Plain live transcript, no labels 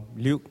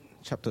Luke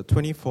chapter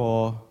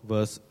 24,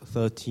 verse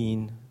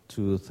 13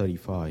 to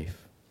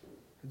 35.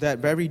 That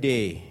very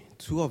day,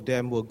 two of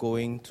them were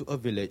going to a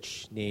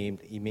village named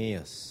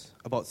Emmaus,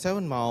 about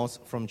 7 miles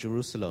from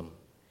Jerusalem.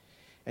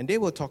 And they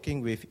were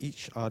talking with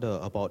each other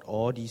about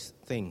all these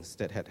things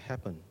that had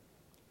happened.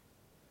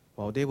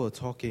 While they were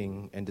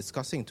talking and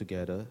discussing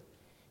together,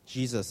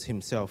 Jesus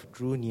himself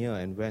drew near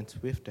and went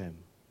with them.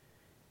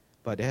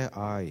 But their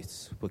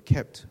eyes were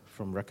kept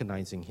from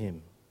recognizing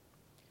him.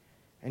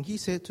 And he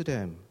said to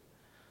them,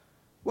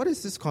 "What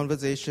is this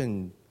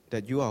conversation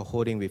that you are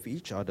holding with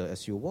each other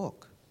as you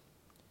walk?"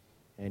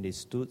 And they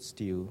stood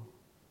still,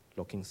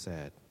 looking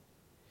sad.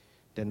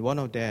 Then one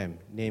of them,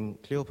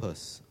 named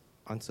Cleopas,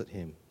 answered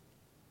him,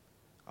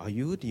 "Are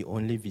you the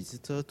only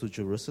visitor to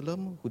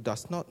Jerusalem who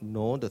does not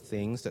know the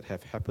things that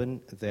have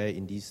happened there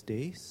in these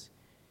days?"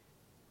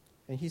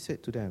 And he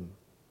said to them,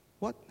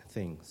 "What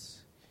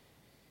things?"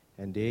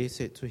 And they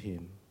said to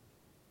him,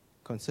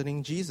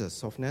 "Concerning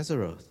Jesus of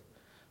Nazareth,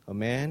 a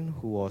man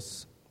who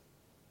was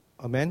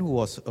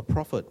a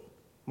prophet,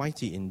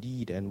 mighty in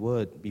deed and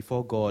word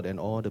before God and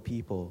all the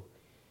people,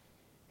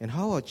 and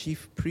how our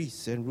chief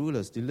priests and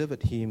rulers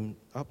delivered him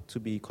up to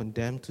be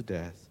condemned to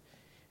death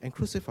and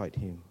crucified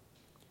him.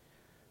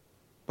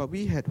 But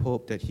we had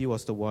hoped that he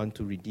was the one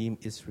to redeem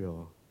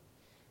Israel.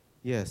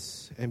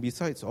 Yes, and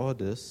besides all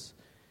this,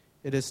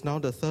 it is now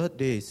the 3rd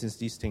day since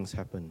these things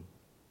happened.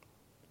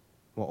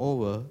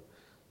 Moreover,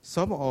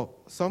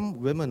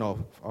 some women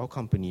of our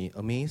company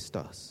amazed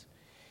us.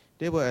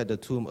 They were at the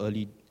tomb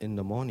early in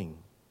the morning,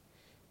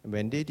 and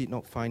when they did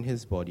not find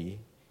his body,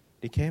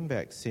 they came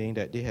back saying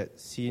that they had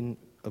seen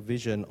a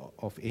vision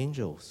of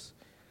angels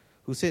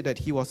who said that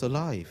he was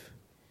alive.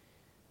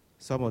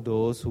 Some of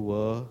those who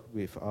were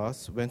with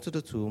us went to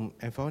the tomb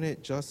and found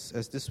it just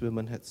as this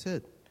woman had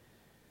said,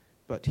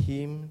 but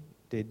him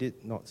they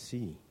did not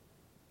see."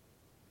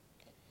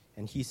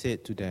 And he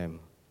said to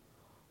them,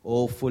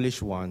 "O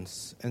foolish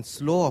ones, and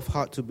slow of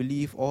heart to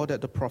believe all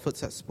that the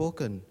prophets had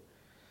spoken.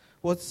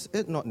 Was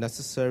it not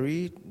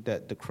necessary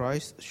that the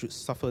Christ should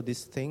suffer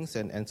these things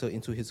and enter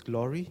into his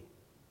glory?"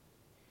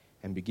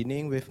 And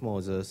beginning with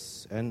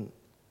Moses and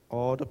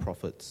all the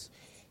prophets,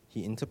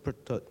 he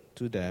interpreted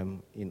to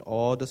them in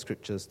all the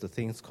scriptures the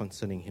things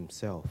concerning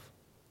himself.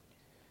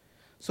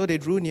 So they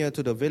drew near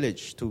to the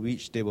village to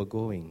which they were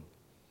going.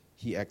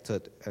 He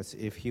acted as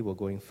if he were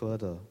going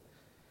further,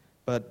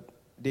 but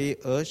they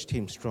urged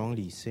him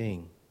strongly,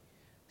 saying,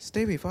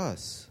 "Stay with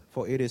us,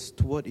 for it is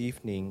toward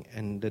evening,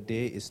 and the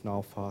day is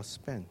now far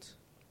spent."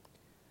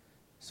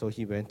 So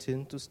he went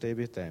in to stay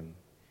with them.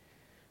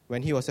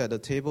 When he was at the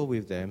table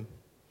with them,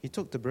 he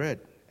took the bread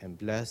and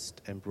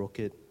blessed and broke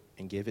it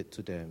and gave it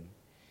to them.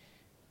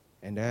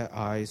 And their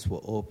eyes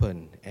were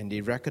opened, and they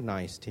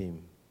recognized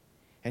him.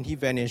 And he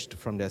vanished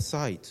from their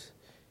sight.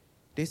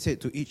 They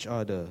said to each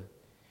other,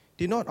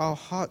 "Did not our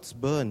hearts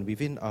burn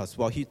within us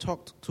while he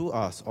talked to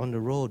us on the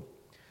road,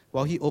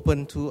 while he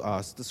opened to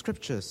us the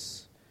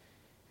scriptures?"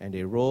 And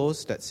they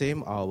rose that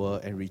same hour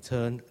and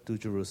returned to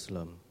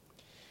Jerusalem.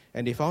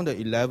 And they found the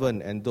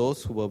 11 and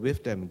those who were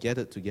with them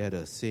gathered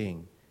together,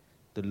 saying,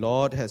 "The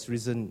Lord has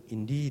risen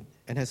indeed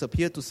and has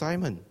appeared to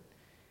Simon."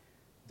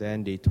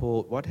 Then they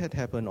told what had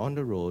happened on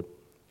the road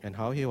and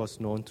how he was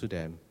known to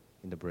them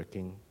in the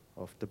breaking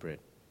of the bread.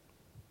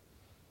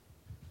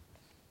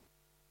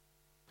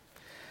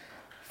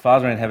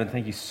 Father in heaven,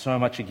 thank you so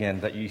much again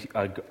that you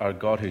are a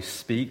God who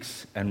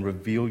speaks and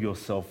reveal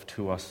yourself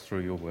to us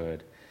through your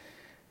word.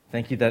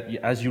 Thank you that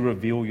as you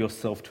reveal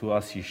yourself to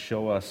us, you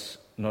show us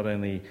not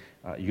only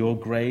your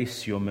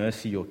grace, your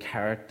mercy, your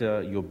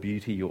character, your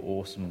beauty, your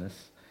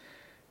awesomeness.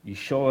 You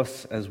show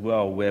us as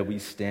well where we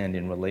stand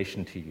in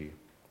relation to you.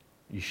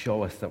 You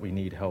show us that we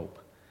need help.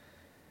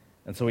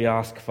 And so we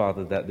ask,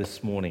 Father, that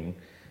this morning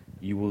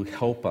you will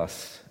help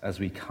us as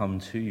we come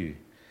to you.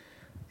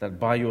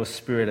 That by your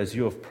Spirit, as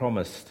you have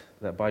promised,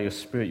 that by your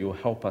Spirit you will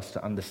help us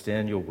to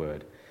understand your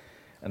word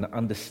and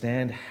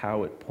understand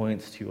how it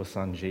points to your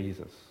Son,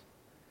 Jesus.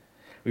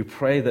 We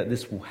pray that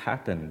this will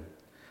happen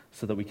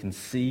so that we can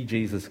see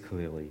Jesus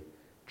clearly,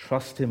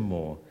 trust him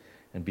more,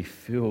 and be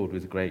filled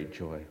with great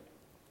joy.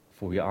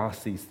 For we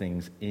ask these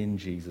things in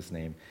Jesus'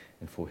 name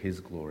and for his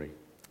glory.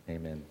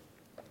 Amen.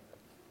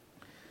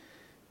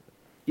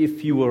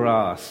 If you were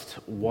asked,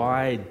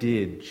 why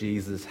did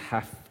Jesus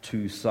have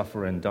to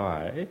suffer and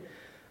die,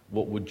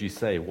 what would you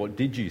say? What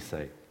did you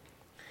say?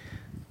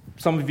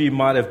 Some of you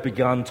might have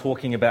begun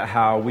talking about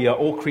how we are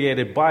all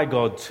created by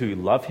God to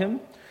love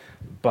him,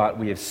 but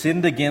we have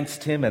sinned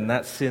against him and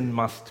that sin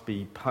must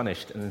be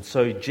punished. And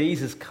so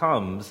Jesus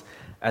comes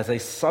as a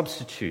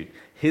substitute,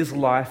 his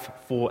life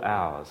for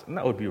ours. And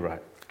that would be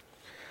right.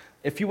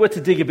 If you were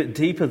to dig a bit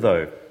deeper,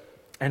 though,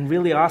 and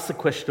really ask the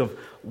question of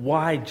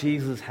why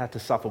Jesus had to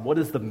suffer, what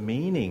is the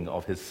meaning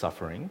of his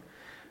suffering,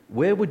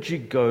 where would you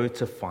go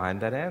to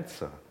find that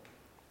answer?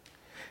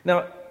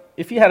 Now,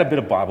 if you had a bit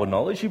of Bible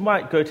knowledge, you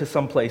might go to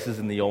some places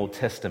in the Old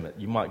Testament.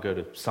 You might go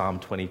to Psalm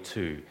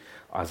 22,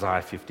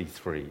 Isaiah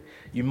 53.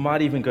 You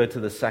might even go to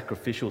the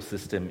sacrificial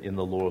system in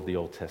the law of the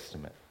Old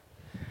Testament.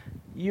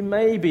 You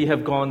might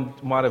have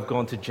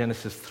gone to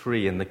Genesis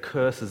 3 and the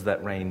curses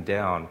that rained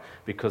down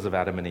because of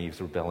Adam and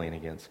Eve's rebellion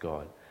against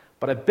God.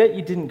 But I bet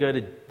you didn't go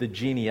to the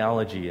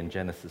genealogy in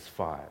Genesis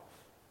 5.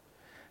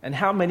 And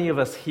how many of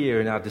us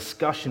here in our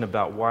discussion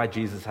about why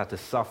Jesus had to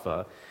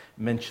suffer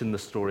mention the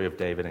story of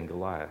David and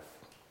Goliath?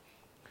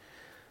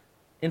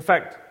 In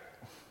fact,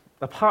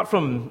 apart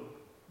from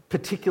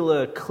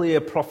particular clear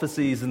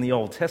prophecies in the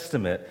Old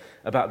Testament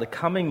about the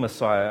coming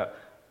Messiah,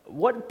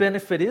 what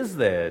benefit is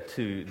there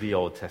to the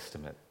Old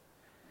Testament?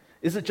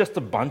 Is it just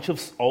a bunch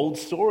of old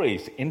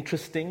stories,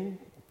 interesting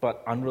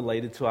but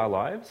unrelated to our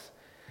lives?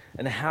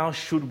 And how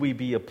should we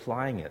be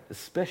applying it,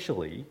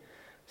 especially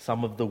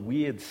some of the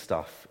weird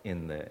stuff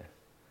in there?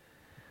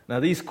 Now,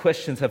 these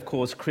questions have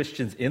caused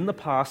Christians in the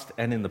past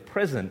and in the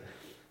present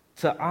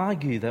to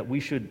argue that we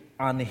should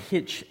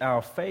unhitch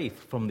our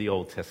faith from the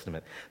Old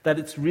Testament, that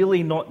it's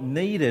really not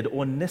needed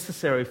or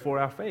necessary for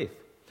our faith.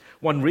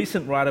 One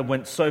recent writer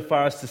went so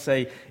far as to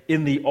say,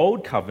 in the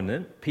Old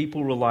Covenant,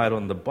 people relied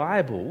on the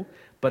Bible,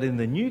 but in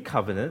the New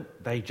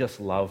Covenant, they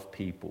just love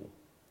people.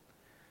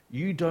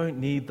 You don't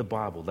need the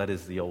Bible, that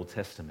is the Old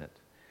Testament.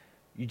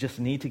 You just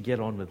need to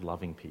get on with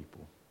loving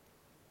people.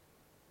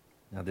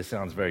 Now, this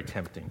sounds very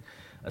tempting,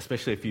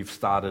 especially if you've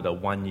started a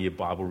one-year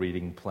Bible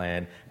reading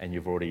plan and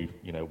you've already,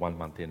 1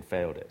 month in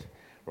failed it,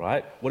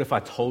 right? What if I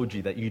told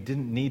you that you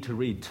didn't need to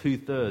read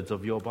 2/3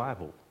 of your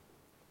Bible?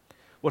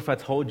 What if I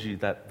told you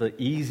that the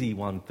easy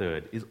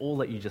 1/3 is all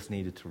that you just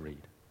needed to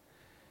read?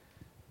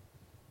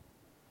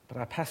 But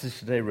our passage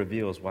today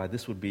reveals why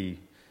this would be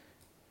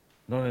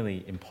not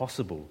only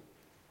impossible,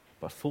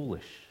 but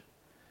foolish.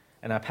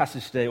 And our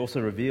passage today also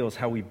reveals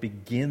how we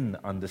begin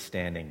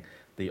understanding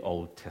the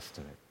Old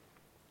Testament.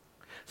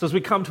 So as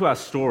we come to our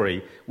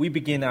story, we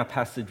begin our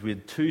passage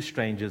with two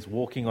strangers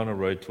walking on a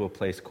road to a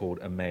place called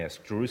Emmaus,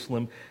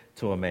 Jerusalem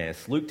to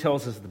Emmaus. Luke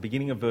tells us at the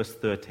beginning of verse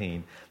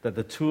 13 that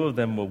the two of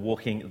them were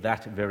walking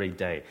that very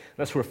day.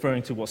 That's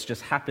referring to what's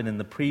just happened in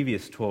the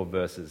previous 12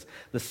 verses.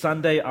 The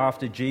Sunday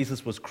after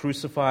Jesus was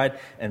crucified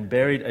and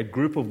buried, a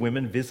group of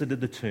women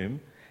visited the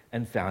tomb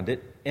and found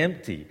it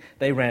empty.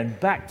 They ran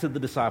back to the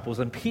disciples,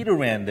 and Peter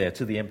ran there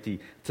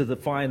to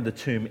find the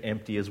tomb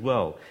empty as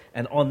well.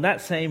 And on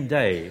that same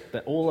day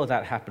that all of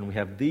that happened, we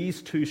have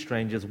these two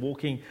strangers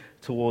walking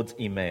towards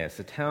Emmaus,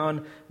 a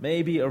town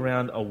maybe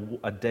around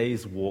a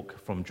day's walk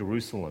from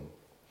Jerusalem.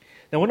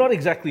 Now, we're not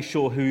exactly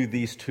sure who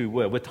these two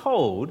were. We're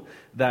told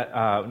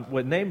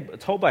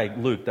told by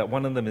Luke that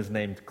one of them is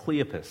named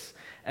Cleopas,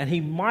 and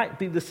he might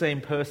be the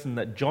same person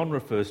that John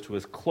refers to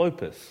as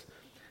Clopas.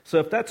 So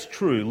if that's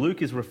true,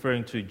 Luke is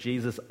referring to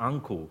Jesus'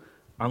 uncle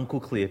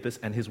Cleopas,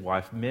 and his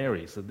wife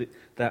Mary. So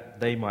that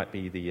they might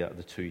be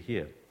the two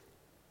here.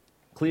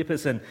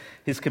 Cleopas and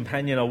his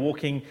companion are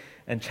walking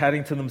and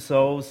chatting to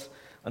themselves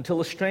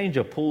until a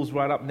stranger pulls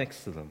right up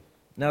next to them.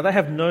 Now, they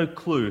have no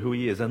clue who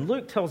he is. And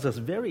Luke tells us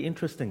very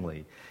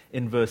interestingly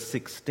in verse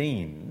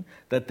 16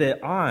 that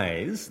the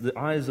eyes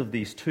of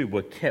these two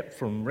were kept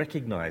from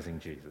recognizing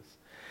Jesus.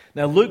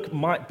 Now, Luke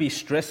might be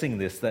stressing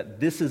that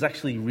this is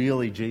actually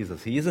really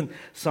Jesus. He isn't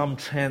some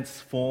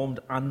transformed,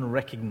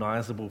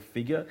 unrecognizable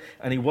figure,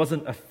 and he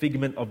wasn't a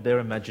figment of their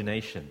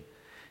imagination.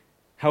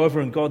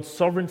 However, in God's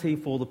sovereignty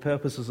for the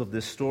purposes of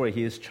this story,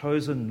 he has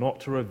chosen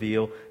not to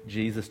reveal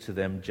Jesus to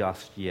them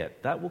just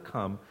yet. That will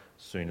come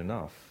soon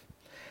enough.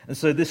 And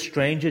so this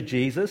stranger,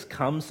 Jesus,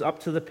 comes up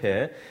to the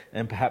pair,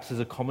 and perhaps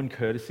as a common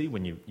courtesy,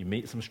 when you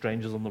meet some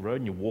strangers on the road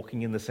and you're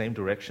walking in the same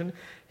direction,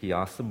 he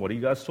asks them, "What are you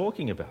guys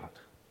talking about?"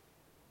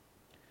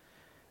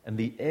 And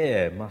the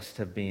air must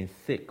have been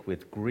thick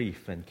with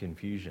grief and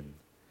confusion.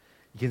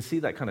 You can see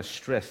that kind of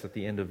stress at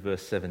the end of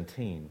verse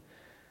 17.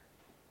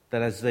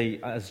 That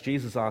as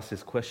Jesus asked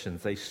his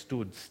questions, they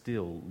stood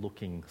still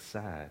looking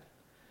sad.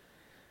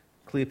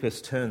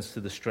 Cleopas turns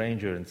to the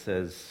stranger and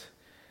says,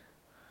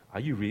 "Are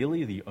you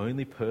really the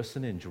only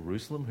person in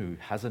Jerusalem who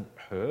hasn't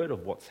heard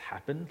of what's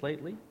happened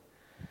lately?"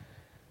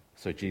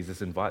 So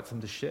Jesus invites him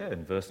to share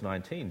in verse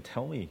 19.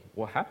 "Tell me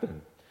what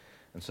happened."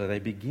 And so they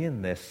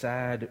begin their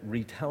sad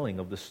retelling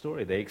of the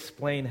story. They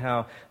explain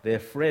how their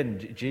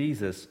friend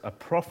Jesus, a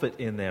prophet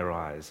in their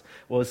eyes,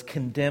 was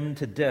condemned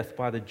to death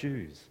by the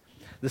Jews.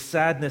 The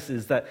sadness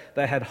is that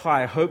they had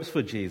high hopes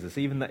for Jesus,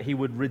 even that he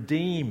would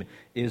redeem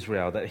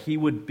Israel, that he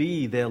would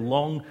be their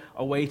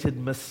long-awaited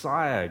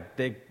Messiah,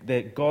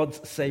 their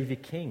God's Savior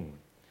King.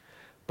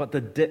 But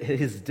with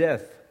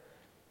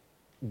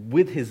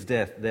his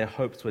death, their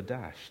hopes were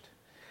dashed.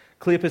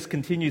 Cleopas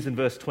continues in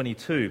verse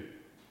 22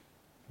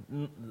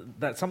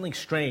 that something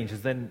strange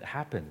has then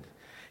happened.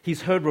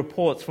 He's heard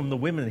reports from the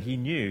women he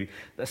knew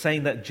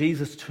saying that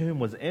Jesus' tomb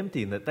was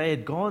empty and that they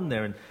had gone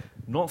there and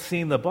not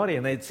seen the body,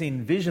 and they had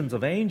seen visions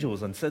of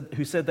angels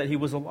who said that he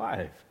was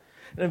alive.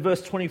 And in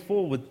verse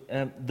 24,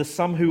 the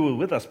some who were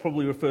with us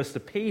probably refers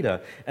to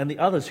Peter and the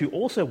others who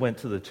also went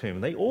to the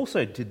tomb. They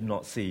also did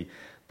not see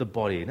the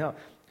body. Now,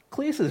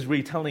 Cleopas'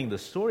 retelling the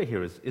story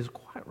here is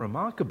quite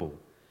remarkable.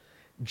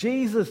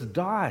 Jesus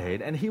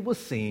died and he was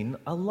seen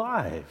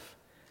alive.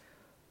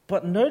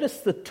 But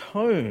notice the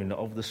tone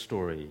of the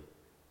story.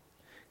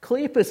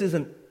 Cleopas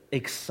isn't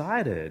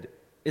excited.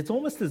 it's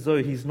almost as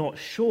though he's not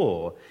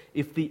sure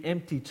if the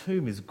empty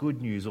tomb is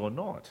good news or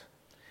not.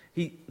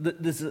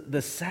 There's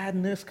the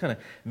sadness kind of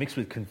mixed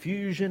with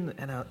confusion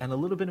and a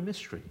little bit of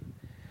mystery.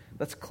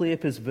 That's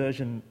Cleopas'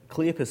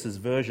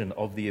 version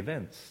of the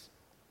events.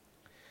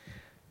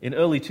 In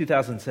early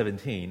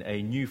 2017,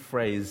 a new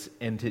phrase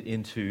entered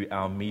into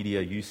our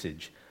media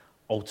usage: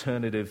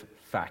 alternative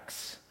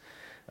facts.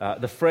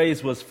 The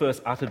phrase was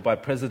first uttered by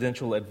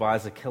presidential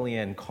advisor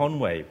Kellyanne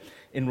Conway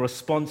in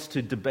response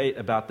to debate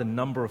about the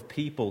number of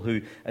people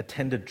who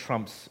attended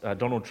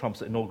Donald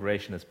Trump's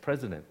inauguration as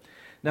president.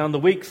 Now, in the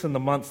weeks and the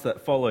months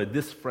that followed,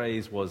 this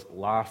phrase was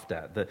laughed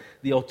at.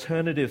 The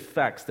alternative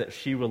facts that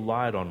she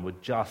relied on were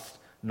just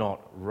not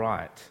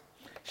right.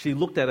 She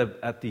looked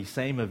at the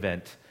same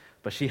event,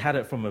 but she had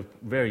it from a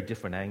very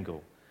different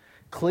angle.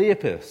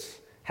 Cleopas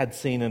had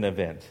seen an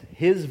event.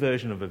 His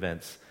version of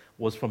events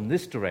was from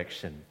this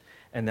direction,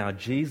 and now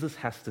Jesus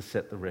has to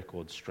set the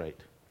record straight.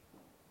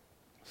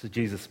 So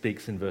Jesus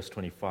speaks in verse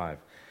 25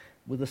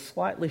 with a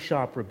slightly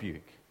sharp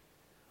rebuke.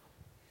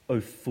 O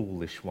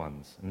foolish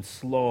ones, and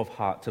slow of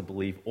heart to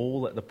believe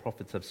all that the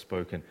prophets have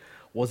spoken.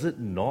 Was it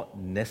not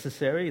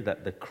necessary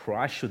that the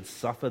Christ should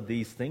suffer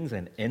these things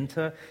and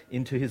enter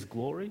into his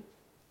glory?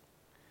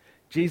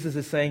 Jesus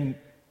is saying,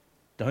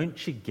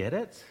 don't you get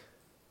it?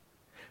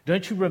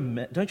 Don't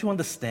you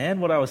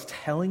understand what I was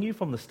telling you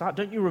from the start?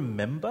 Don't you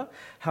remember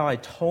how I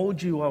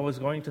told you I was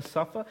going to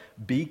suffer,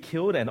 be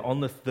killed, and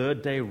on the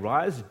third day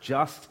rise,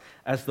 just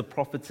as the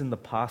prophets in the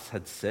past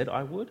had said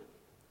I would?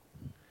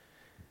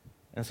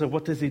 And so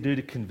what does he do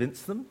to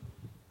convince them?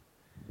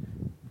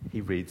 He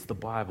reads the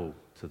Bible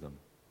to them.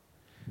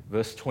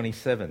 Verse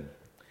 27,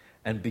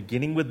 and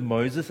beginning with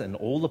Moses and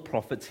all the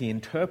prophets, he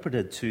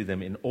interpreted to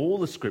them in all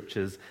the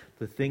scriptures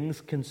the things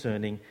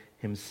concerning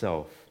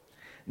himself.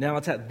 Now,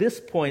 it's at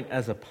this point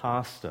as a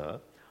pastor,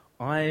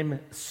 I'm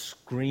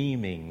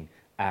screaming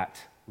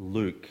at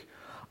Luke.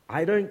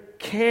 I don't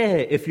care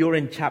if you're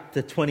in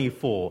chapter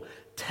 24.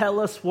 Tell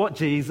us what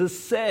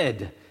Jesus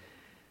said.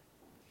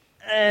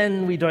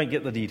 And we don't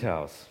get the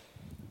details.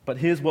 But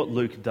here's what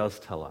Luke does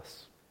tell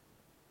us.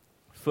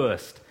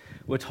 First,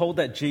 we're told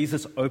that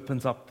Jesus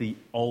opens up the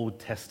Old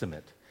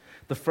Testament.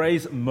 The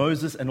phrase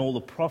Moses and all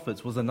the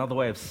prophets was another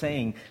way of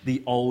saying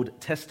the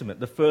Old Testament.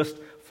 The first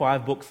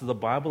 5 books of the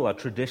Bible are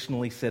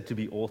traditionally said to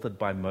be authored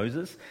by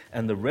Moses,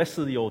 and the rest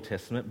of the Old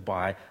Testament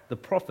by the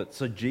prophets.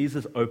 So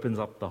Jesus opens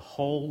up the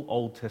whole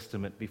Old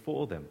Testament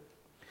before them.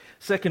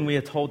 Second, we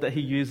are told that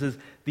he uses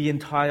the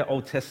entire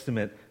Old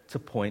Testament to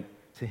point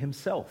to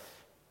himself.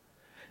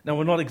 Now,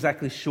 we're not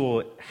exactly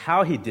sure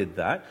how he did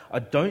that. I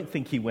don't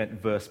think he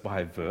went verse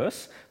by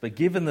verse, but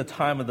given the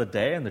time of the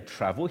day and the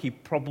travel, he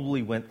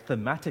probably went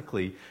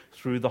thematically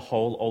through the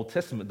whole Old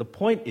Testament. The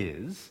point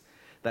is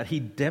that he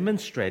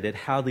demonstrated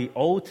how the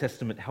Old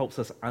Testament helps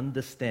us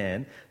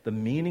understand the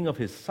meaning of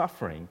his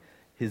suffering,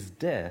 his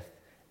death,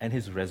 and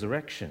his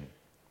resurrection.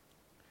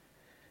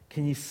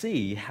 Can you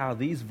see how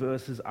these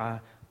verses are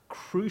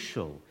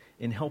crucial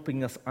in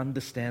helping us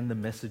understand the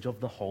message of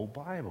the whole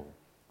Bible?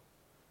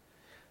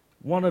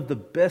 One of the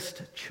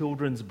best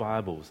children's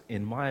Bibles,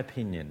 in my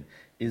opinion,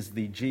 is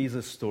the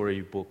Jesus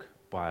Storybook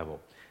Bible.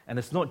 And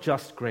it's not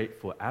just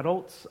great for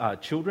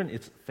children,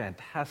 it's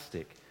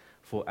fantastic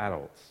for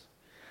adults.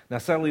 Now,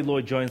 Sally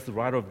Lloyd-Jones, the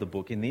writer of the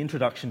book, in the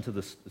introduction to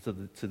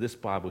this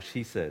Bible,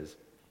 she says,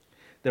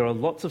 there are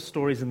lots of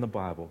stories in the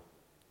Bible,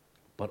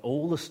 but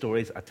all the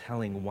stories are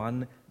telling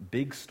one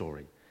big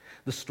story,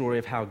 the story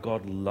of how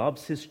God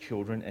loves his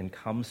children and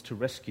comes to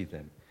rescue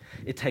them.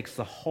 It takes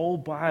the whole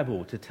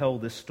Bible to tell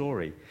this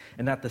story.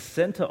 And at the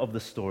center of the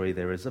story,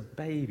 there is a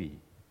baby.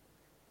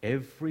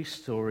 Every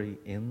story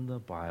in the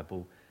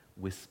Bible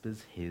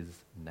whispers his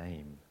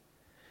name.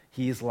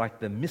 He is like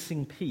the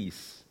missing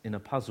piece in a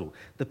puzzle,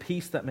 the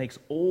piece that makes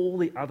all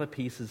the other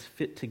pieces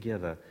fit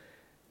together.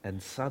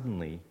 And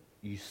suddenly,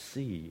 you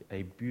see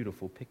a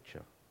beautiful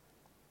picture.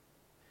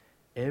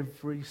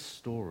 Every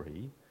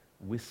story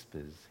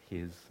whispers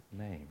his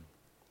name.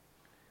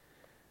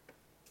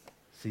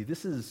 See,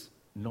 this is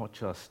not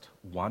just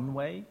one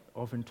way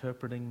of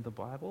interpreting the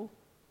Bible.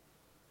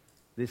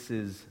 This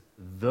is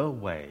the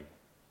way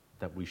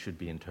that we should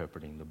be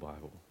interpreting the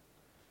Bible.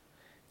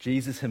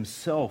 Jesus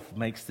himself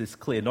makes this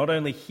clear, not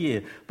only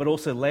here, but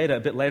also later, a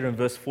bit later in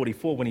verse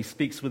 44, when he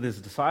speaks with his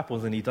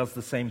disciples and he does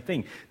the same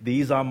thing.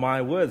 These are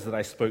my words that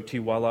I spoke to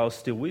you while I was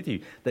still with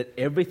you, that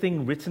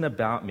everything written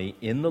about me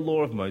in the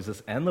law of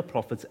Moses and the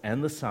prophets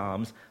and the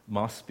Psalms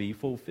must be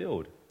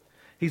fulfilled.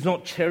 He's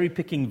not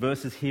cherry-picking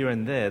verses here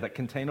and there that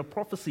contain a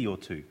prophecy or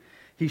two.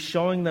 He's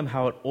showing them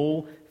how it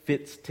all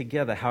fits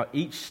together, how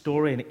each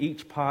story and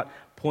each part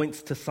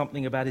points to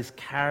something about his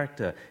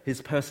character,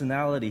 his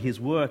personality, his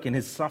work, and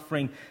his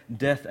suffering,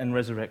 death, and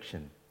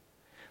resurrection.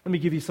 Let me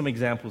give you some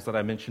examples that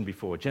I mentioned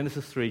before.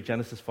 Genesis 3,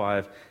 Genesis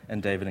 5,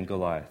 and David and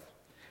Goliath.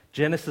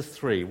 Genesis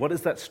 3, what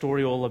is that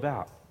story all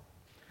about?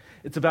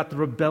 It's about the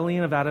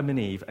rebellion of Adam and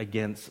Eve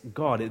against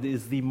God. It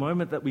is the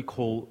moment that we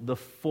call the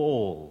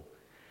fall.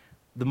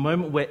 The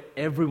moment where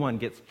everyone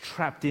gets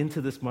trapped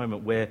into this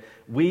moment where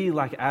we,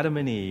 like Adam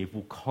and Eve,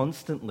 will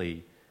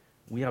constantly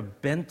we are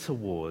bent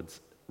towards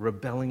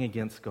rebelling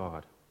against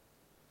God.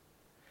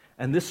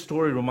 And this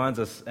story reminds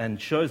us and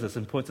shows us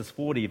and points us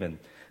forward even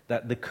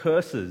that the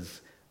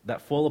curses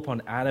that fall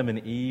upon Adam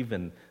and Eve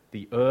and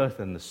the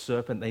earth and the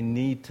serpent, they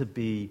need to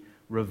be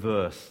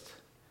reversed.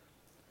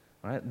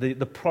 Right?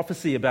 The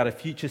prophecy about a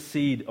future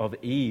seed of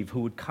Eve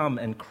who would come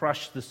and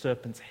crush the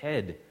serpent's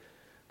head,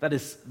 that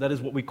is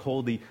what we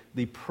call the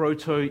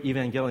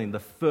proto-evangelion, the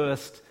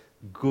first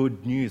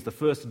good news, the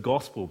first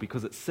gospel,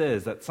 because it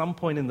says that at some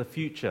point in the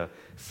future,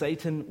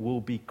 Satan will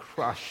be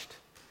crushed.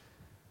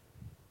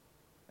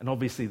 And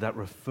obviously that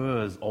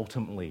refers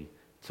ultimately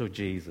to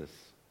Jesus.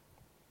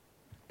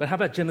 But how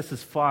about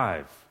Genesis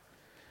 5?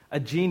 A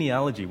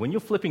genealogy. When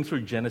you're flipping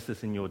through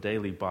Genesis in your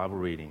daily Bible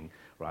reading,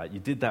 right, you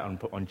did that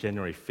on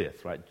January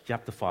 5th, right?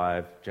 Chapter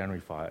 5,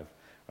 January 5,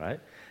 right?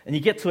 And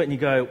you get to it and you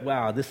go,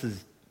 wow, this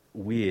is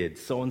weird.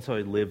 So-and-so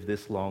lived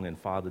this long and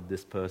fathered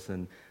this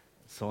person.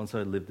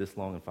 So-and-so lived this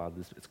long and fathered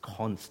this. It's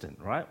constant,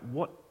 right?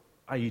 What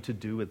are you to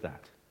do with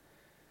that?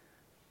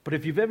 But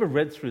if you've ever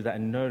read through that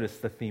and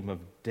noticed the theme of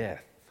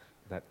death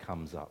that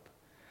comes up.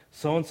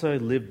 So-and-so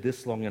lived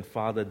this long and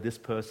fathered this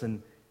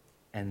person,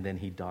 and then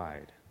he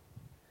died.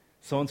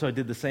 So-and-so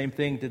did the same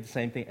thing,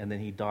 and then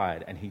he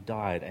died, and he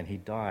died, and he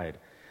died.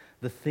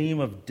 The theme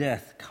of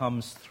death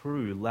comes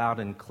through loud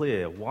and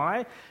clear.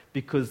 Why?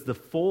 Because the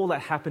fall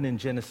that happened in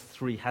Genesis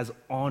 3 has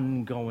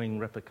ongoing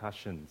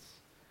repercussions.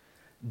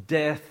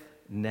 Death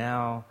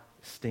now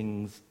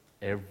stings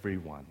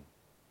everyone.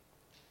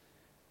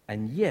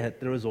 And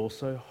yet, there is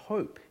also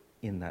hope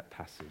in that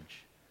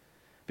passage.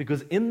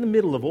 Because in the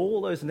middle of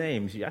all those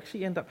names, you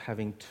actually end up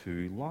having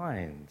two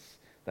lines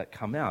that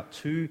come out,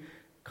 two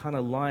kind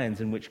of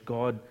lines in which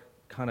God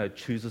kind of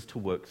chooses to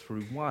work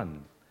through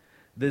one.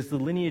 There's the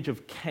lineage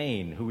of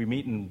Cain, who we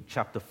meet in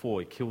chapter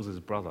 4. He kills his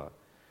brother,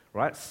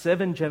 right?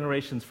 7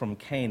 generations from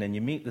Cain, and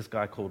you meet this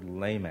guy called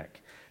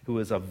Lamech, who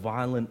is a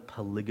violent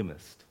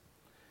polygamist,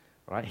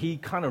 right? He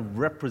kind of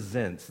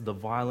represents the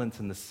violence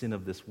and the sin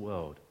of this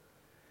world.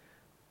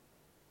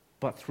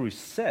 But through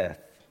Seth,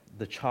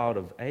 the child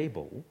of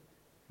Abel,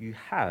 you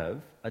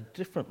have a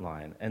different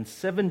line. And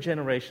 7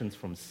 generations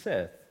from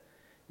Seth,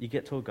 you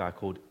get to a guy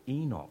called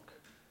Enoch,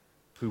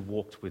 who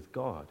walked with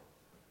God.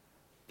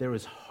 There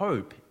is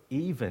hope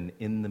even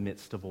in the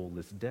midst of all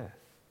this death.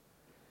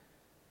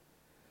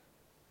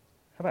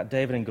 How about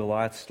David and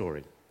Goliath's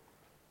story?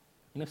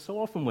 You know, so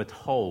often we're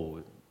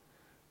told,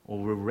 or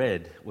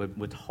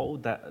we're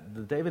told that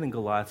the David and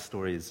Goliath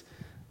story is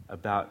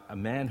about a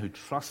man who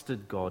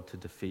trusted God to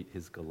defeat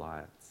his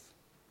Goliaths.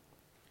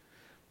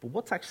 But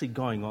what's actually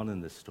going on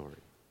in this story?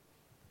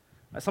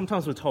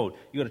 Sometimes we're told,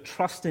 you've got to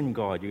trust in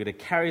God, you've got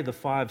to carry the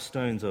 5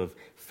 stones of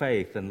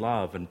faith and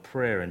love and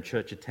prayer and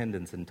church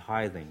attendance and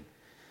tithing,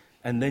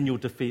 and then you'll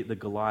defeat the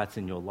Goliaths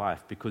in your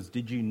life, because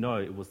did you know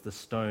it was the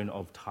stone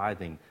of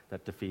tithing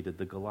that defeated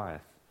the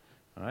Goliath?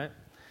 All right?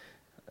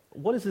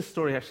 What is this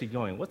story actually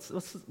going? What's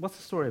the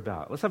story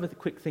about? Let's have a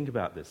quick think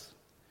about this.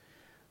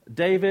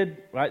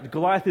 David, right?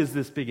 Goliath is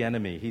this big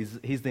enemy.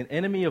 He's the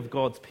enemy of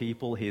God's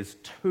people. He is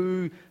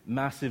too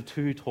massive,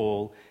 too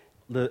tall.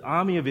 The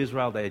army of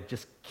Israel, they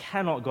just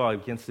cannot go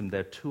against him.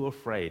 They're too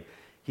afraid.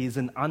 He's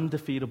an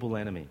undefeatable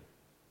enemy.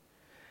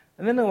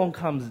 And then along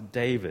comes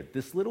David,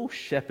 this little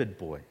shepherd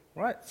boy,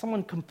 right?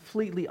 Someone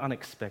completely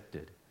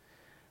unexpected.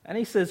 And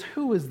he says,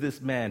 who is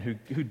this man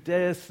who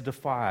dares to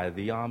defy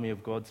the army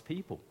of God's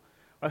people?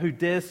 Right? Who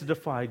dares to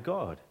defy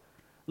God?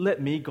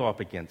 Let me go up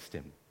against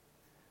him.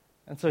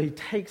 And so he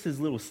takes his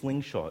little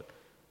slingshot,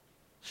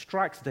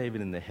 strikes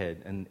David in the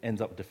head, and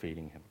ends up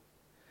defeating him.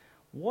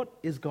 What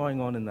is going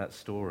on in that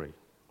story?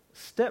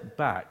 Step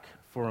back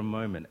for a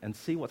moment and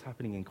see what's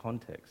happening in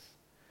context.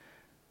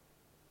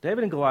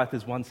 David and Goliath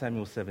is 1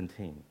 Samuel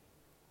 17.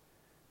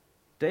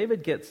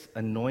 David gets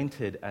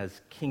anointed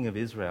as king of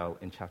Israel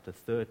in chapter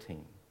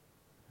 13.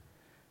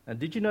 Now,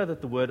 did you know that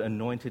the word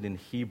anointed in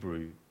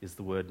Hebrew is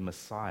the word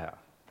Messiah?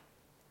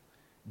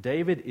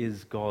 David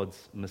is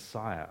God's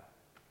Messiah.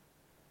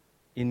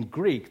 In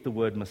Greek, the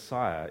word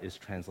Messiah is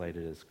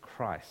translated as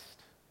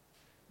Christ.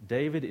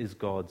 David is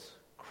God's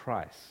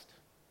Christ.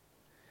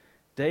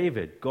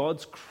 David,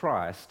 God's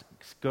Christ,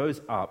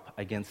 goes up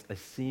against a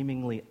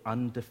seemingly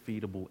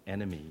undefeatable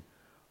enemy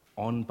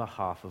on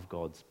behalf of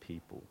God's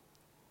people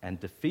and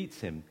defeats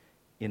him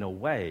in a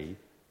way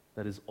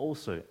that is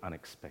also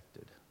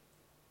unexpected.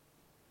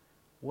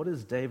 What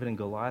is David and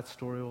Goliath's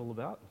story all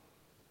about?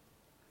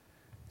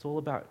 It's all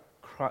about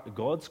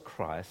God's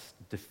Christ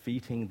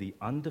defeating the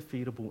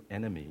undefeatable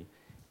enemy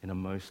in a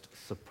most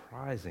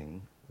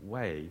surprising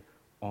way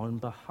on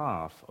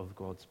behalf of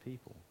God's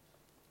people.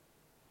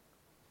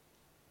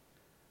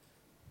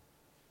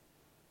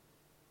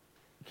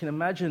 You can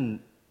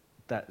imagine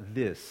that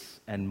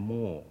this and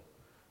more,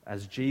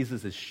 as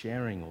Jesus is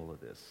sharing all of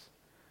this,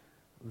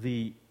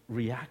 the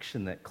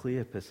reaction that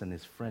Cleopas and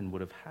his friend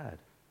would have had.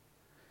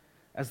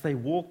 As they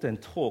walked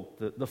and talked,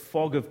 the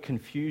fog of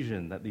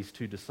confusion that these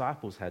two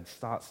disciples had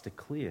starts to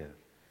clear.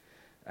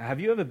 Have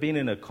you ever been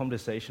in a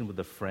conversation with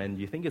a friend?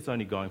 You think it's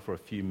only going for a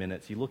few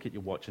minutes. You look at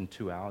your watch and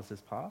 2 hours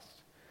has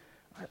passed.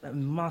 It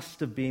must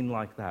have been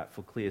like that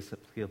for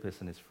Cleopas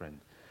and his friend.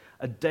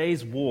 A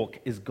day's walk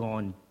is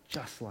gone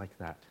just like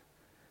that.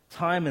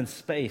 Time and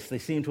space, they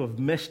seem to have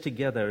meshed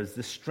together as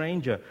this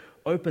stranger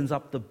opens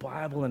up the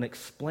Bible and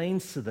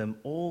explains to them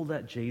all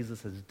that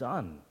Jesus has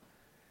done.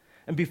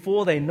 And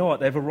before they know it,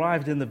 they've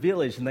arrived in the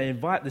village and they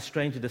invite the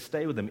stranger to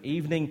stay with them.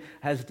 Evening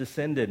has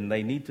descended and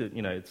they need to,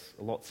 it's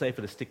a lot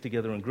safer to stick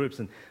together in groups,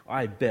 and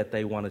I bet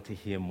they wanted to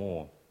hear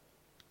more.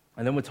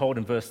 And then we're told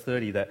in verse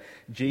 30 that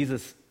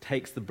Jesus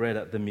takes the bread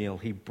at the meal,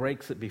 he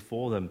breaks it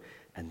before them,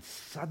 and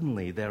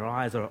suddenly their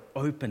eyes are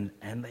opened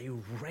and they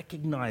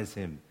recognize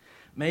him.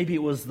 Maybe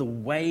it was the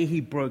way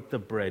he broke the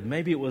bread.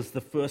 Maybe it was the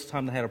first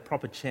time they had a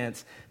proper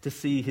chance to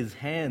see his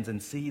hands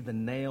and see the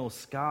nail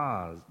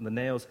scars,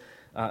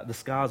 the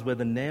scars where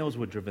the nails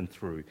were driven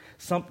through.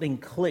 Something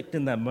clicked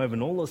in that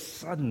moment. All of a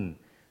sudden,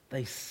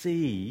 they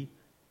see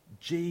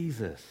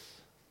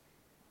Jesus.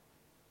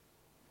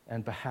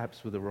 And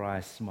perhaps with a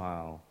wry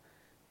smile,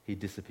 he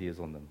disappears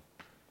on them.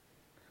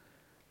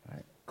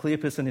 Right?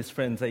 Cleopas and his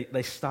friends,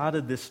 they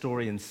started this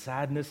story in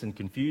sadness and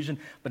confusion,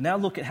 but now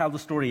look at how the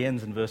story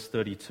ends in verse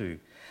 32.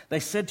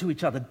 They said to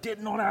each other, "Did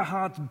not our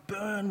hearts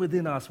burn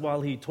within us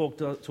while he talked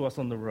to us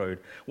on the road,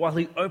 while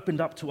he opened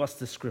up to us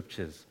the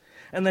scriptures?"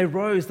 And they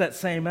rose that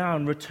same hour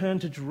and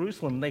returned to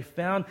Jerusalem. They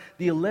found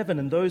the 11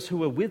 and those who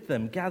were with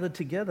them gathered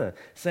together,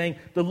 saying,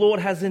 "The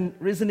Lord has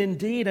risen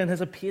indeed and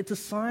has appeared to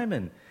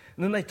Simon."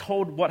 And then they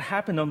told what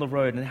happened on the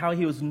road and how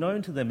he was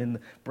known to them in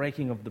the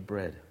breaking of the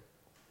bread.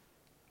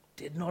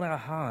 Did not our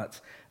hearts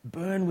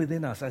burn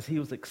within us as he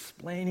was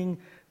explaining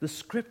the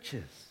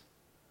scriptures?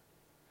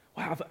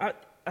 Wow,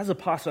 as a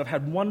pastor, I've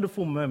had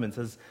wonderful moments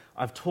as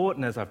I've taught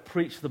and as I've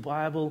preached the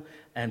Bible,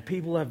 and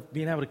people have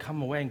been able to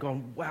come away and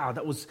gone, "Wow,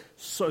 that was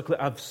so clear.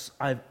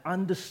 I've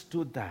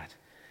understood that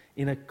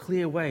in a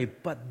clear way,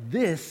 but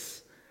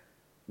this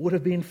would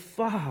have been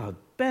far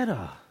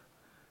better.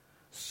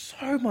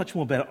 So much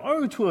more better.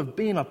 Oh, to have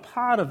been a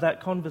part of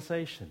that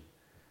conversation."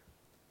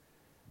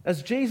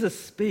 As Jesus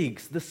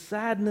speaks, their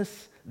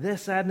sadness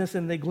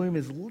and their gloom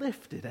is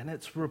lifted and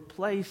it's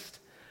replaced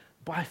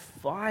by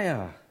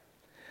fire.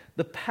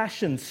 The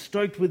passion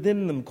stoked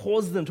within them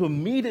caused them to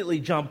immediately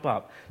jump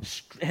up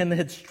and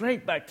head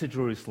straight back to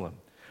Jerusalem.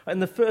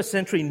 In the first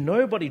century,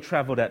 nobody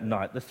traveled at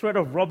night. The threat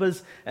of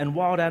robbers and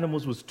wild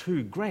animals was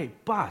too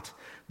great, but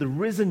the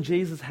risen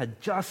Jesus had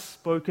just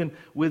spoken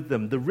with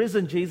them. The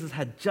risen Jesus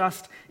had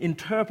just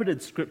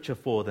interpreted scripture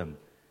for them.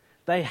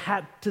 They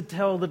had to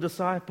tell the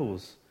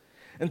disciples.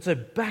 And so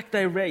back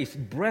they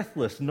raced,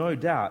 breathless, no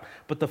doubt,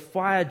 but the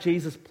fire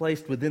Jesus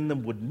placed within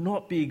them would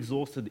not be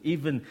exhausted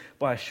even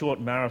by a short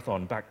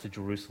marathon back to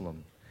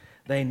Jerusalem.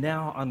 They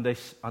now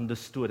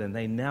understood and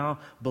they now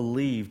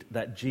believed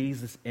that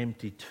Jesus'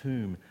 empty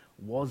tomb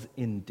was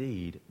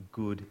indeed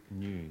good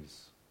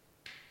news.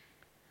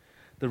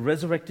 The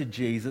resurrected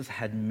Jesus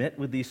had met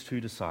with these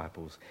two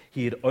disciples.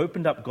 He had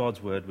opened up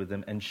God's word with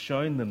them and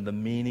shown them the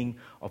meaning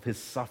of his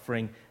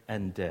suffering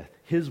and death.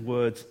 His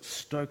words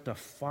stoked a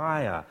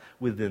fire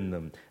within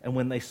them. And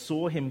when they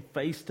saw him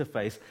face to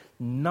face,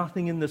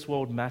 nothing in this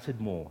world mattered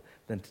more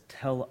than to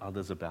tell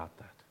others about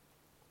that.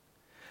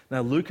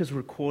 Now, Luke has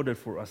recorded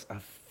for us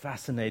a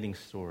fascinating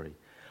story,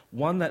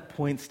 one that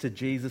points to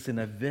Jesus in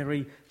a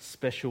very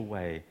special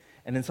way.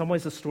 And in some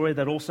ways, a story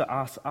that also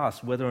asks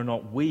us whether or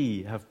not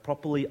we have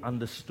properly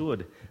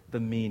understood the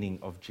meaning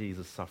of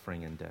Jesus'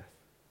 suffering and death.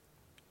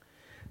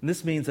 And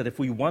this means that if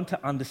we want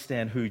to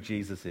understand who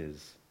Jesus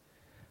is,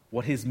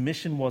 what his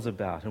mission was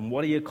about, and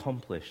what he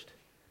accomplished,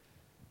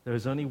 there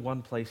is only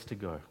one place to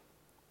go.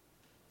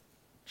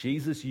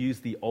 Jesus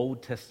used the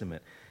Old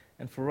Testament,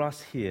 and for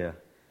us here,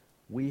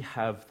 we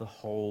have the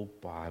whole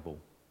Bible.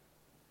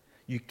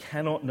 You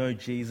cannot know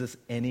Jesus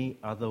any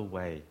other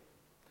way.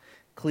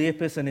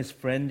 Cleopas and his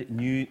friend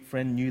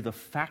knew the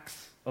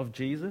facts of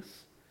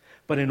Jesus,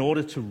 but in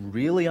order to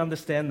really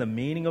understand the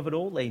meaning of it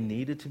all, they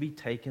needed to be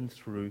taken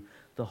through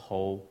the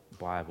whole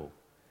Bible.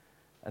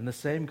 And the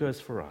same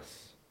goes for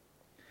us.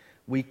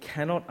 We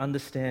cannot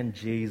understand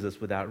Jesus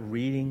without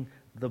reading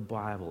the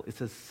Bible.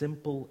 It's as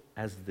simple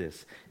as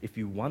this. If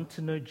you want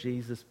to know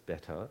Jesus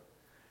better,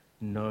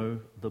 know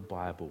the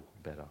Bible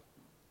better.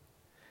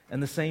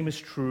 And the same is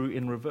true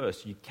in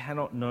reverse. You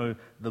cannot know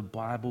the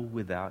Bible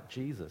without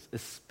Jesus,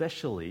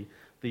 especially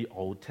the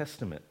Old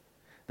Testament.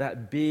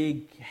 That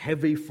big,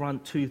 heavy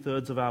front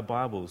 2/3 of our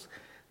Bibles,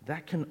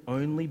 that can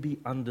only be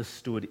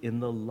understood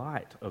in the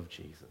light of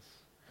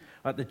Jesus.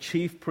 The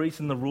chief priests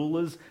and the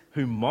rulers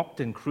who mocked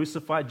and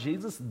crucified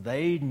Jesus,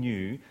 they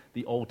knew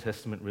the Old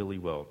Testament really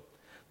well.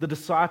 The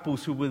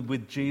disciples who were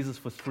with Jesus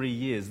for 3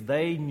 years,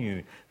 they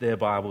knew their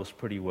Bibles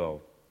pretty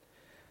well.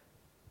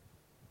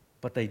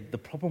 But the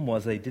problem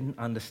was they didn't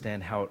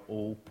understand how it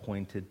all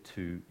pointed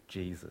to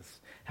Jesus,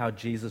 how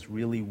Jesus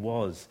really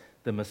was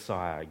the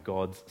Messiah,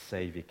 God's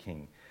Savior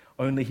King.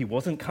 Only he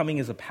wasn't coming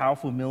as a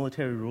powerful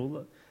military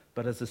ruler,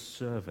 but as a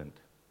servant.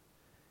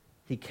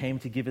 He came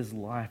to give his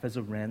life as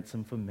a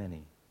ransom for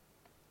many.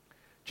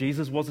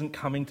 Jesus wasn't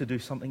coming to do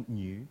something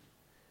new.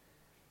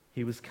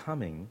 He was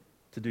coming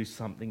to do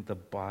something the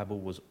Bible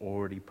was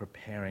already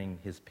preparing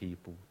his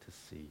people to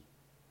see.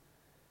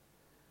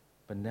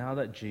 But now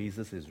that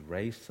Jesus is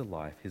raised to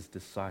life, his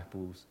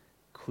disciples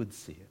could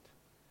see it.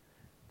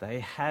 They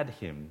had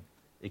him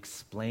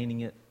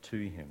explaining it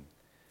to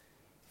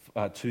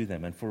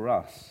them. And for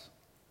us,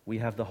 we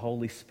have the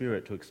Holy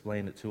Spirit to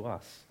explain it to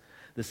us.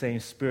 The same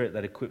Spirit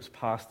that equips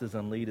pastors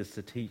and leaders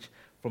to teach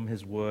from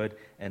his word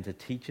and to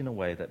teach in a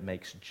way that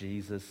makes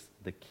Jesus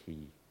the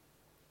key.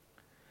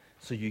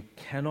 So you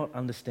cannot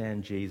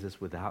understand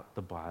Jesus without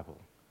the Bible.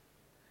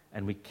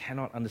 And we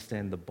cannot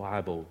understand the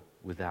Bible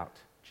without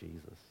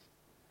Jesus.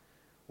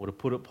 Or to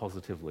put it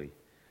positively,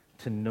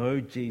 to know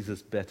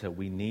Jesus better,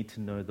 we need to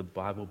know the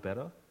Bible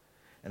better.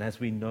 And as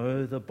we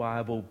know the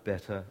Bible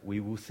better, we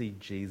will see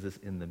Jesus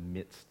in the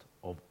midst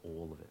of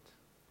all of it.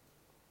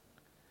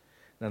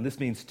 Now, this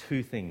means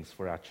two things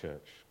for our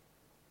church.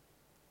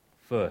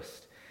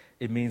 First,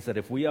 it means that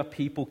if we are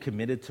people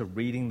committed to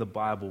reading the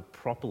Bible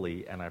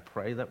properly, and I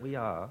pray that we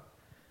are,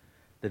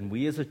 then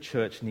we as a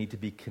church need to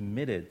be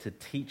committed to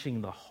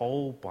teaching the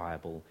whole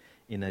Bible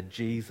in a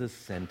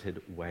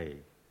Jesus-centered way.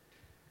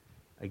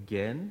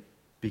 Again,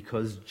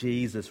 because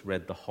Jesus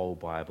read the whole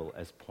Bible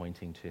as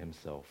pointing to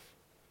himself.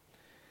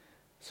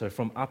 So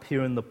from up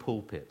here in the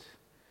pulpit,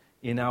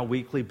 in our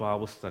weekly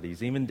Bible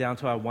studies, even down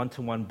to our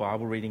one-to-one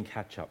Bible reading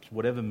catch-ups,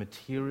 whatever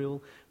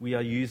material we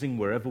are using,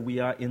 wherever we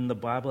are in the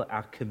Bible,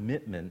 our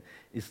commitment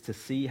is to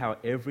see how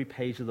every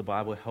page of the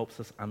Bible helps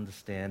us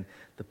understand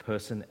the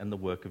person and the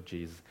work of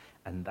Jesus.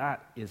 And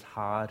that is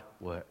hard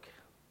work.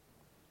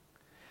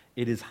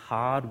 It is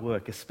hard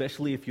work,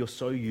 especially if you're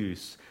so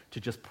used to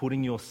just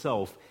putting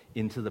yourself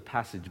into the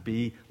passage.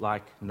 Be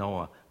like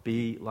Noah,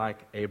 be like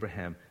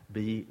Abraham,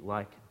 be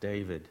like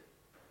David.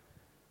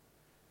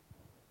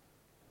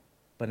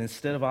 But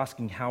instead of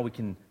asking how we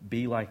can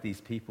be like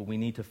these people, we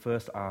need to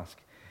first ask,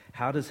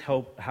 how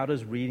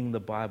does reading the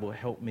Bible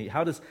help me?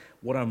 How does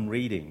what I'm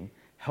reading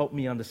help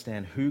me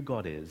understand who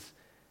God is?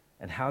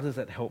 And how does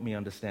that help me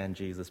understand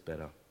Jesus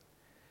better?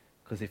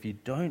 Because if you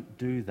don't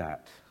do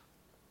that,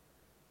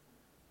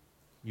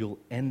 you'll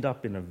end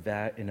up in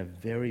a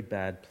very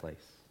bad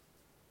place.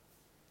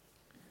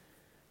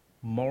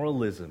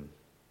 Moralism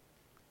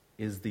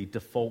is the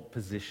default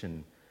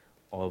position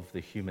of the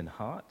human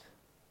heart.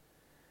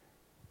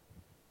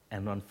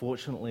 And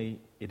unfortunately,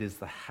 it is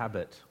the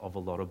habit of a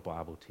lot of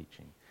Bible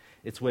teaching.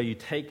 It's where you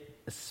take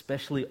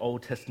especially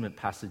Old Testament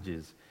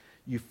passages,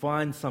 you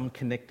find some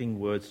connecting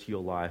words to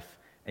your life,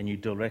 and you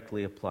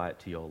directly apply it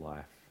to your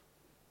life.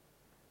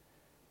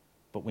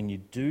 But when you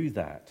do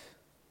that,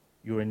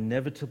 you're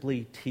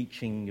inevitably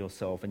teaching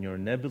yourself and you're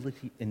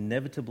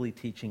inevitably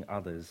teaching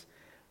others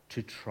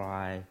to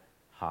try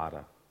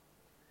harder.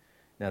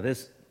 Now,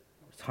 there's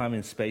time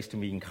and space to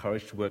be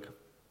encouraged to work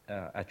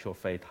at your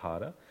faith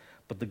harder,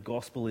 but the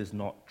gospel is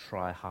not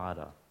try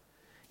harder.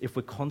 If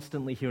we're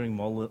constantly hearing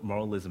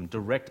moralism,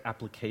 direct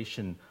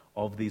application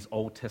of these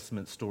Old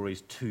Testament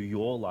stories to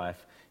your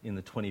life in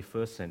the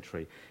 21st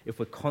century, if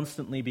we're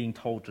constantly being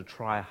told to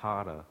try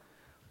harder,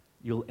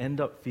 you'll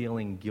end up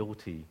feeling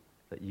guilty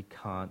that you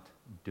can't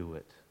do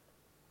it.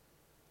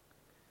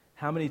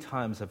 How many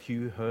times have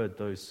you heard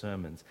those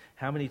sermons?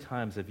 How many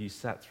times have you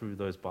sat through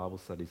those Bible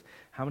studies?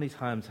 How many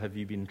times have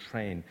you been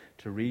trained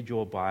to read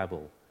your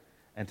Bible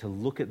and to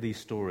look at these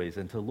stories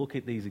and to look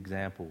at these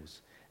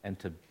examples and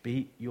to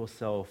beat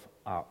yourself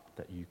up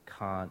that you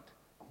can't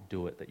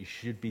do it, that you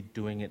should be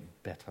doing it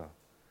better?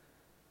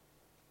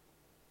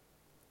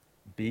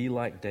 Be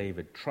like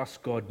David.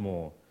 Trust God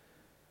more.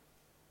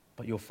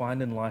 But you'll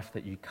find in life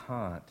that you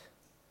can't.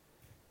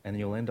 And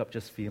you'll end up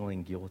just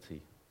feeling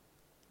guilty.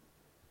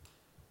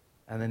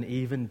 And then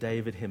even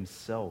David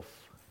himself,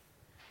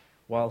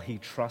 while he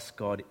trusts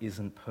God,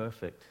 isn't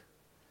perfect.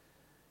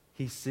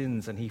 He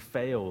sins and he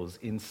fails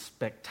in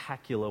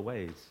spectacular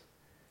ways.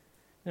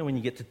 You know, when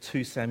you get to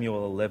 2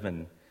 Samuel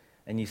 11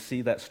 and you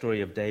see that story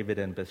of David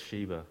and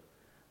Bathsheba,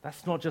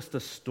 that's not just a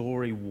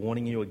story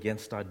warning you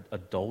against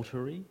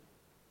adultery.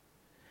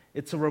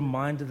 It's a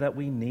reminder that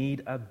we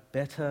need a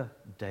better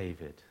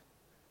David,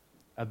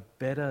 a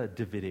better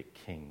Davidic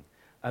king,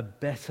 a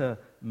better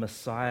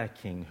Messiah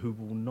king who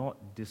will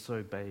not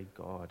disobey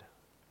God.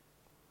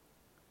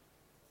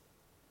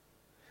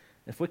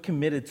 If we're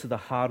committed to the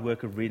hard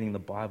work of reading the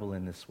Bible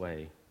in this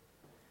way,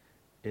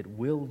 it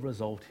will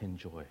result in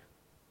joy.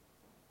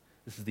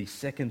 This is the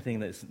second thing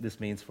that this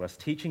means for us.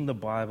 Teaching the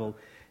Bible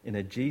in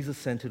a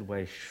Jesus-centered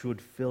way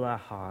should fill our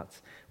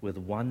hearts with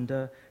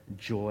wonder,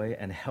 joy,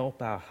 and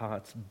help our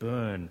hearts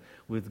burn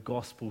with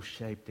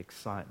gospel-shaped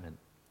excitement.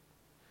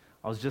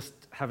 I was just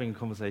having a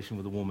conversation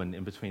with a woman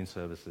in between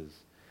services,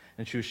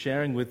 and she was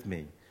sharing with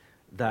me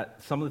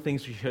that some of the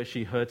things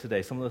she heard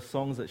today, some of the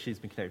songs that she's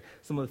been connected,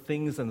 some of the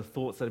things and the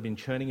thoughts that have been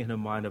churning in her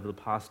mind over the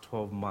past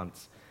 12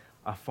 months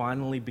are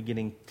finally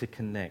beginning to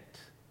connect.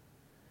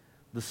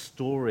 The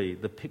story,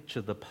 the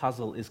picture, the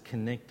puzzle is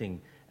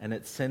connecting, and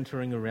it's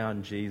centering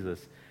around Jesus.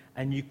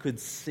 And you could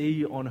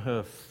see on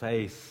her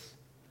face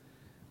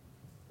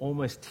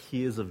almost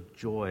tears of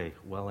joy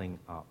welling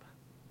up.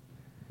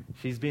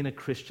 She's been a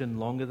Christian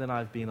longer than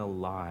I've been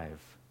alive.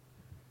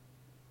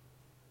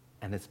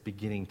 and it's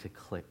beginning to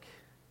click.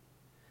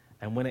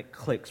 And when it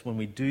clicks, when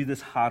we do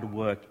this hard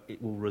work,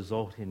 it will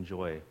result in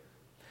joy.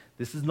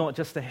 This is not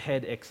just a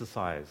head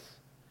exercise.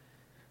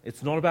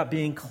 It's not about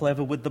being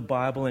clever with the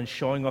Bible and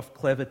showing off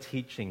clever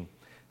teaching.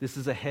 This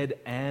is a head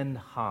and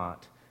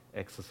heart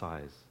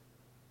exercise.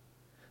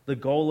 The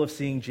goal of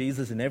seeing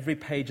Jesus in every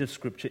page of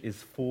Scripture is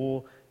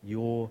for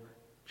your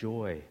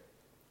joy.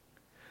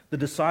 The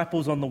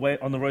disciples on the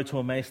road to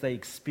Emmaus, they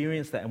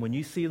experienced that. And when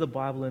you see the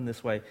Bible in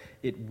this way,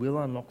 it will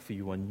unlock for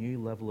you a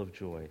new level of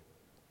joy.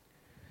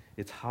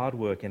 It's hard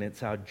work, and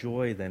it's our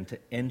joy then to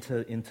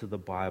enter into the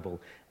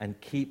Bible and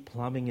keep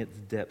plumbing its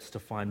depths to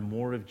find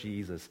more of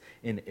Jesus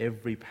in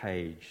every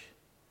page.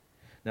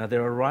 Now,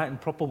 there are right and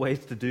proper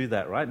ways to do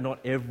that, right? Not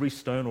every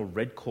stone or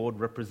red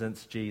cord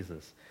represents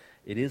Jesus.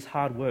 It is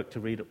hard work to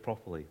read it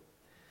properly.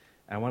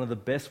 And one of the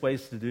best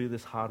ways to do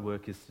this hard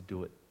work is to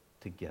do it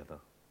together.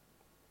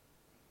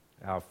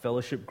 Our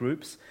fellowship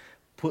groups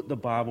put the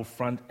Bible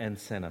front and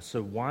center.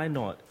 So why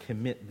not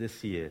commit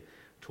this year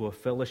to a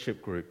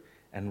fellowship group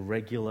and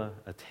regular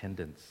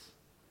attendance?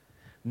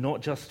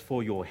 Not just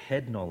for your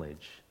head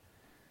knowledge,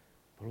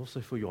 but also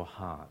for your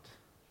heart.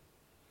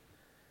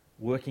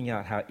 Working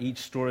out how each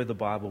story of the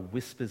Bible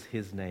whispers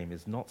his name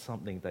is not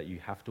something that you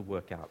have to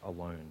work out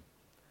alone.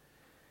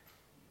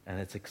 And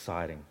it's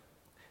exciting,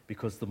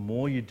 because the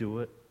more you do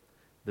it,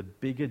 the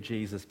bigger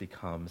Jesus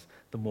becomes,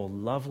 the more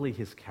lovely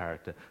his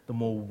character, the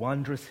more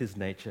wondrous his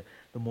nature,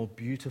 the more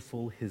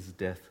beautiful his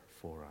death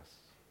for us.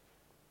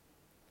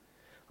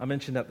 I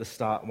mentioned at the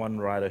start one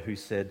writer who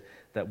said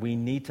that we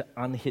need to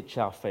unhitch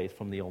our faith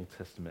from the Old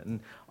Testament. And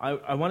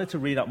I wanted to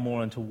read up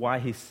more into why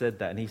he said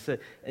that. And he said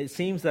it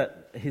seems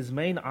that his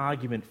main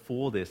argument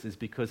for this is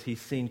because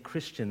he's seen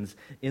Christians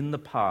in the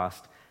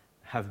past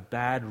have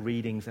bad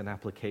readings and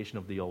application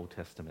of the Old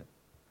Testament.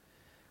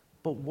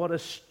 But what a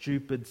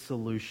stupid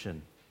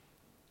solution.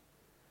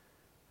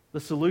 The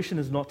solution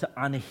is not to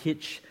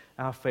unhitch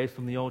our faith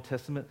from the Old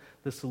Testament.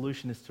 The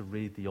solution is to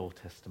read the Old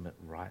Testament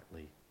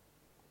rightly.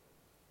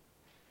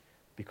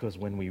 Because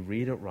when we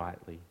read it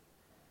rightly,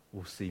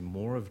 we'll see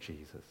more of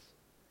Jesus,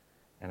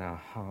 and our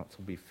hearts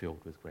will be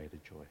filled with greater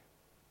joy.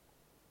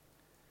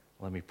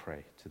 Let me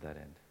pray to that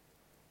end.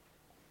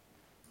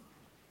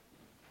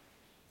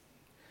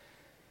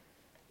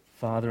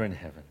 Father in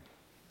heaven,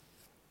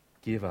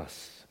 give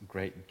us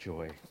great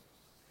joy.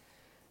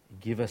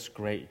 Give us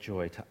great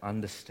joy to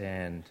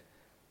understand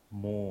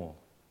more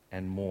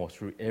and more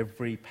through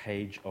every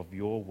page of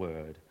your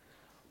word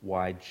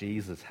why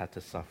Jesus had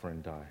to suffer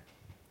and die.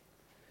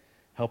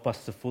 Help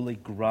us to fully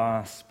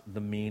grasp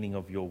the meaning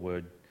of your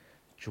word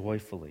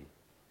joyfully.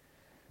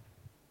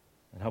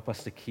 And help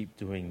us to keep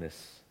doing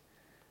this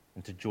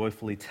and to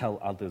joyfully tell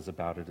others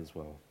about it as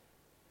well.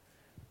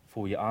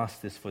 For we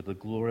ask this for the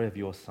glory of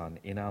your Son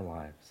in our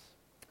lives.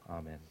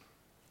 Amen.